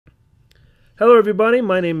Hello everybody,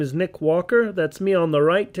 my name is Nick Walker. That's me on the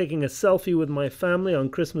right taking a selfie with my family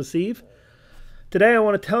on Christmas Eve. Today I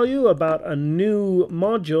want to tell you about a new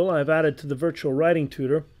module I've added to the Virtual Writing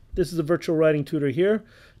Tutor. This is a Virtual Writing Tutor here.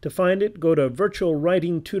 To find it, go to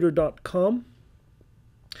virtualwritingtutor.com.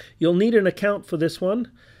 You'll need an account for this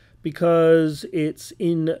one because it's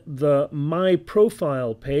in the My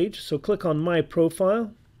Profile page. So click on My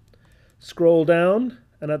Profile, scroll down,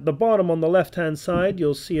 and at the bottom on the left-hand side,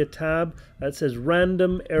 you'll see a tab that says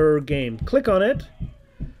Random Error Game. Click on it,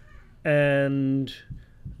 and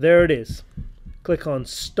there it is. Click on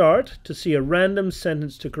Start to see a random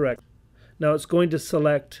sentence to correct. Now it's going to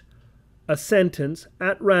select a sentence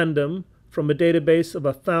at random from a database of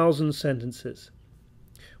 1,000 sentences.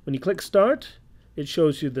 When you click Start, it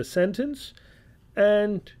shows you the sentence,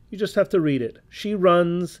 and you just have to read it. She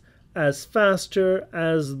runs as faster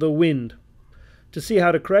as the wind. To see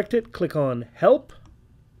how to correct it, click on Help,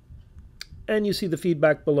 and you see the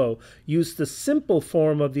feedback below. Use the simple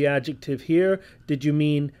form of the adjective here. Did you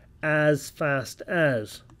mean as fast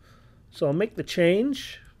as? So I'll make the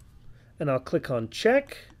change, and I'll click on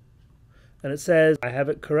Check, and it says I have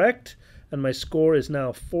it correct, and my score is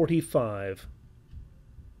now 45.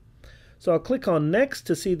 So I'll click on Next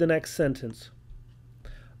to see the next sentence.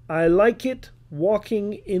 I like it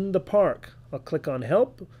walking in the park. I'll click on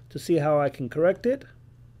Help to see how I can correct it.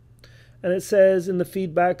 And it says in the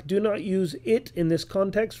feedback, do not use it in this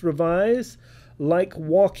context. Revise like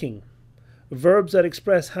walking. Verbs that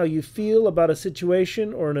express how you feel about a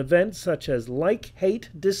situation or an event, such as like, hate,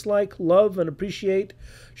 dislike, love, and appreciate,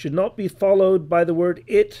 should not be followed by the word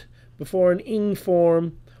it before an ing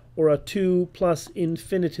form or a to plus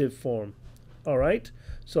infinitive form. All right,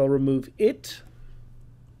 so I'll remove it,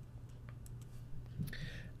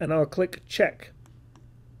 and I'll click Check.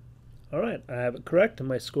 All right, I have it correct, and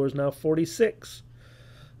my score is now 46.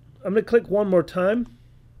 I'm going to click one more time,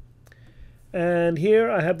 and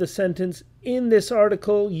here I have the sentence, in this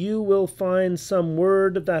article you will find some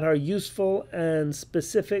words that are useful and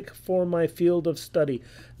specific for my field of study.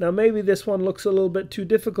 Now maybe this one looks a little bit too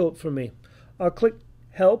difficult for me. I'll click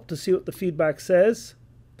Help to see what the feedback says,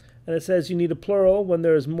 and it says you need a plural when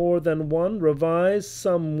there is more than one. Revise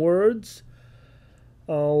some words.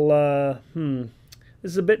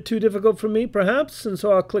 This is a bit too difficult for me, perhaps, and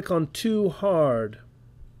so I'll click on Too Hard.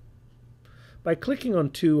 By clicking on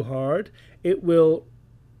Too Hard, it will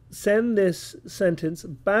send this sentence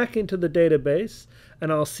back into the database,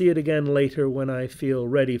 and I'll see it again later when I feel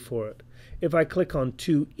ready for it. If I click on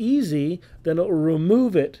Too Easy, then it will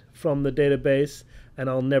remove it from the database, and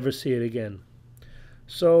I'll never see it again.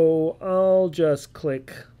 So I'll just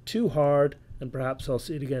click Too Hard, and perhaps I'll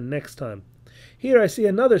see it again next time. Here I see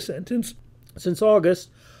another sentence. Since August,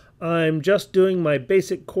 I'm just doing my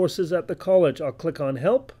basic courses at the college. I'll click on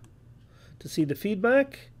Help to see the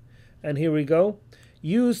feedback, and here we go.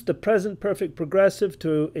 Use the present perfect progressive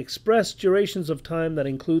to express durations of time that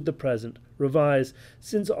include the present. Revise.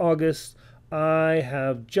 Since August, I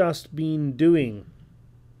have just been doing.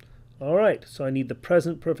 All right, so I need the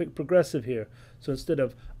present perfect progressive here. So instead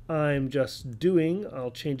of I'm just doing,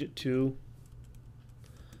 I'll change it to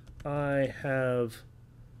I have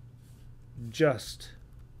just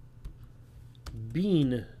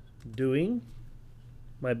been doing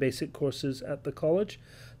my basic courses at the college.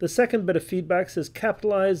 The second bit of feedback says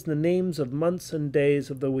capitalize the names of months and days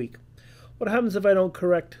of the week. What happens if I don't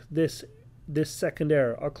correct this second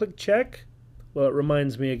error? I'll click Check. Well, it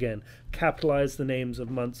reminds me again. Capitalize the names of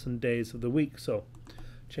months and days of the week. So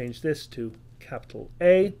change this to capital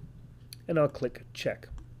A, and I'll click Check.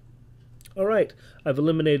 All right, I've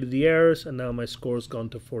eliminated the errors, and now my score's gone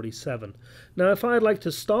to 47. Now, if I'd like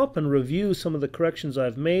to stop and review some of the corrections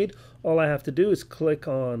I've made, all I have to do is click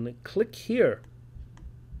here.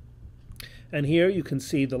 And here you can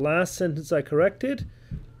see the last sentence I corrected.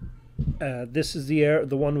 This is the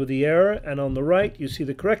one with the error, and on the right you see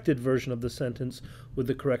the corrected version of the sentence with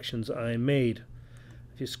the corrections I made.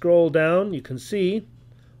 If you scroll down, you can see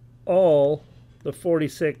all the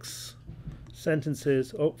 47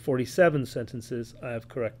 sentences I have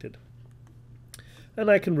corrected.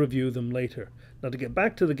 And I can review them later. Now to get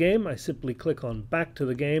back to the game, I simply click on Back to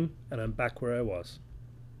the Game, and I'm back where I was.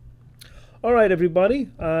 All right,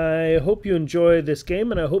 everybody, I hope you enjoy this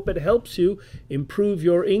game, and I hope it helps you improve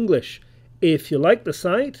your English. If you like the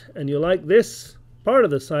site and you like this part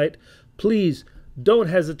of the site, please don't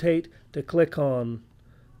hesitate to click on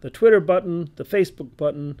the Twitter button, the Facebook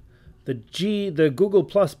button, the Google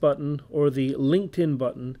Plus button, or the LinkedIn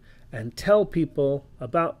button, and tell people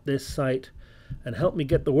about this site and help me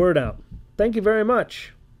get the word out. Thank you very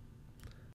much.